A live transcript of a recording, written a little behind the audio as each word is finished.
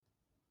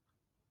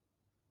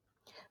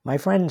My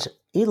friends,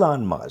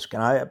 Elon Musk,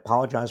 and I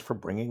apologize for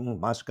bringing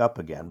Musk up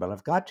again, but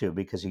I've got to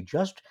because he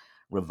just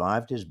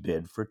revived his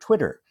bid for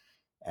Twitter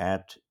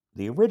at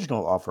the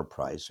original offer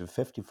price of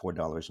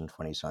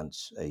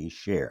 $54.20 a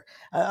share,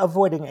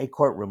 avoiding a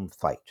courtroom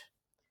fight.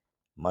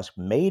 Musk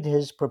made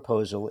his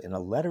proposal in a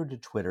letter to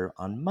Twitter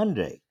on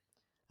Monday,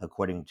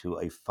 according to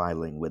a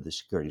filing with the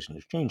Securities and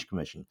Exchange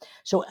Commission.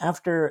 So,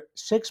 after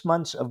 6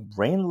 months of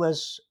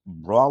brainless,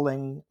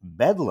 brawling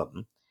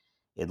bedlam,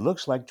 it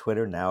looks like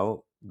Twitter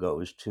now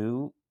goes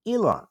to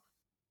Elon.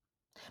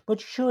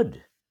 But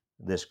should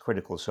this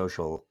critical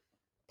social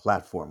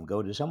platform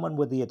go to someone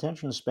with the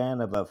attention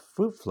span of a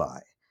fruit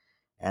fly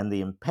and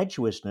the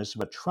impetuousness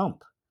of a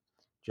Trump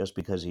just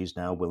because he's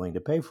now willing to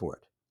pay for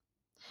it?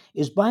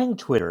 Is buying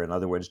Twitter, in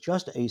other words,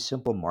 just a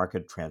simple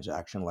market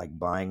transaction like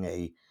buying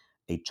a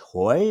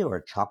toy or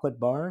a chocolate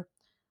bar?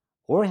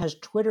 Or has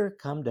Twitter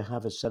come to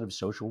have a set of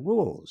social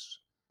rules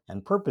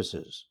and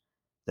purposes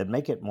that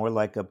make it more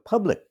like a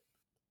public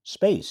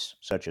space,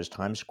 such as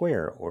Times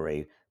Square, or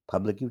a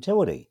public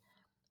utility,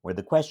 where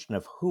the question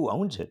of who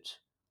owns it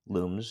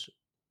looms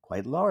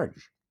quite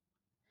large?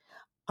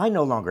 I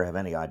no longer have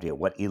any idea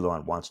what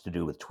Elon wants to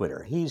do with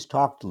Twitter. He's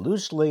talked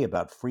loosely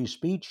about free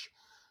speech,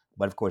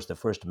 but of course, the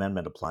First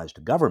Amendment applies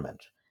to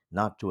government,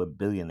 not to a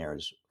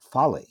billionaire's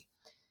folly.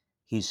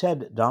 He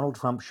said Donald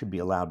Trump should be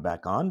allowed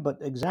back on, but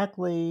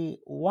exactly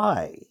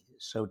why?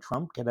 So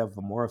Trump can have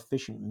a more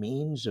efficient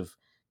means of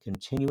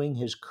continuing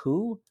his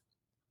coup?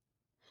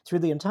 Through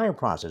the entire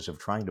process of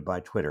trying to buy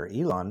Twitter,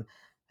 Elon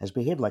has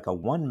behaved like a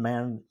one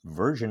man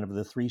version of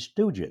the Three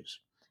Stooges.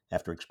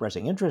 After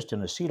expressing interest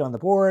in a seat on the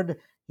board,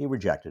 he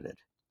rejected it.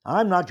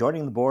 "I'm not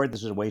joining the board.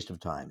 This is a waste of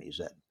time," he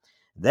said.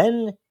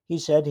 Then he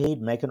said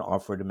he'd make an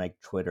offer to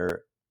make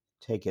Twitter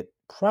take it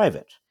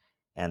private.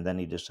 And then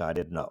he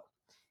decided no.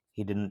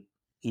 He didn't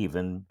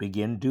even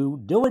begin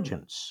due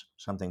diligence,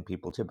 something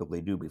people typically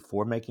do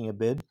before making a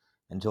bid,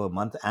 until a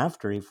month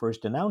after he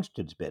first announced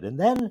his bid. And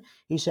then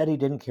he said he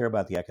didn't care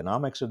about the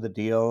economics of the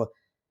deal.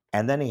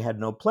 And then he had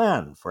no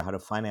plan for how to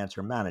finance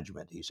or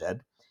management, he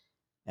said.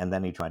 And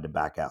then he tried to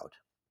back out.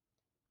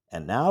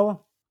 And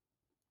now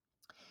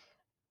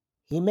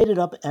he made it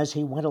up as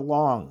he went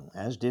along,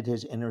 as did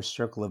his inner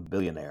circle of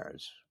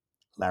billionaires.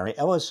 Larry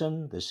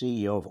Ellison, the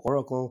CEO of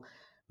Oracle,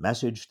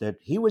 messaged that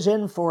he was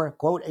in for,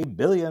 quote, a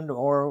billion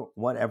or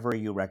whatever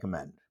you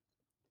recommend.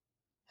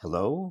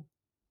 Hello,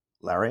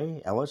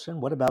 Larry Ellison?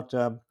 What about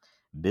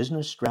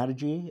business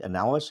strategy,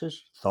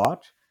 analysis,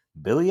 thought,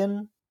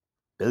 billion,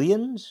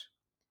 billions?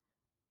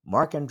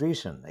 Mark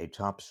Andreessen, a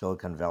top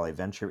Silicon Valley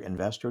venture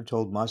investor,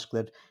 told Musk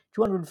that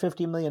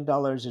 $250 million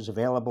is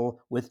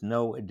available with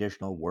no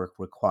additional work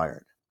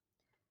required.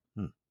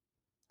 Hmm.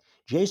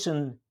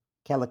 Jason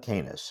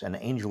Calacanis, an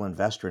angel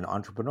investor and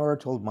entrepreneur,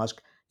 told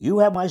Musk, "You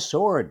have my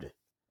sword,"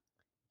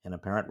 in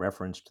apparent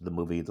reference to the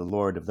movie The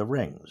Lord of the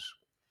Rings.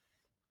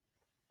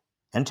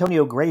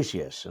 Antonio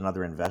Gracias,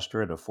 another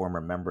investor and a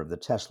former member of the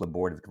Tesla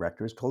board of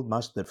directors, told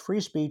Musk that free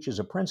speech is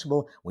a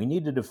principle we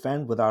need to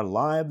defend with our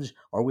lives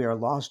or we are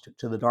lost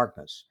to the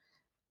darkness.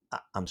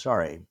 I'm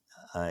sorry.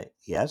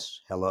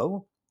 Yes,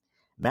 hello?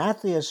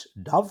 Matthias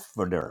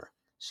Dovfeder,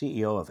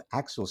 CEO of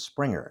Axel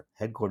Springer,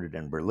 headquartered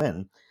in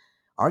Berlin,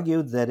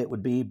 argued that it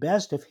would be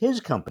best if his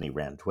company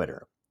ran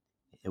Twitter.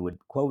 It would,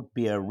 quote,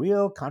 be a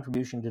real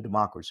contribution to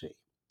democracy,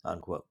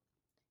 unquote,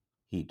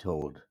 he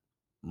told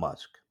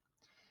Musk.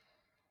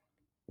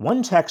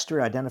 One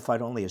texter,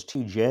 identified only as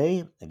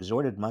TJ,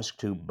 exhorted Musk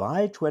to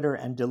buy Twitter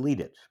and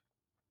delete it.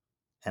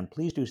 And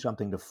please do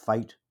something to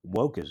fight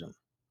wokeism.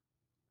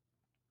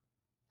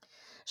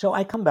 So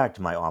I come back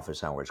to my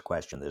office hours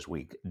question this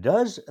week.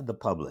 Does the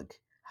public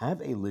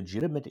have a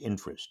legitimate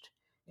interest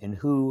in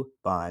who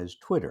buys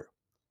Twitter?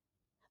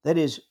 That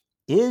is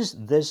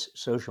this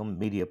social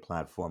media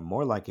platform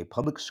more like a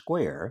public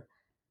square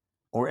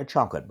or a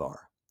chocolate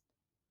bar?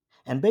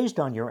 And based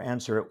on your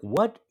answer,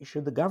 what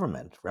should the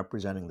government,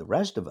 representing the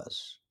rest of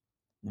us,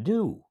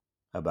 do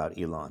about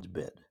Elon's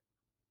bid?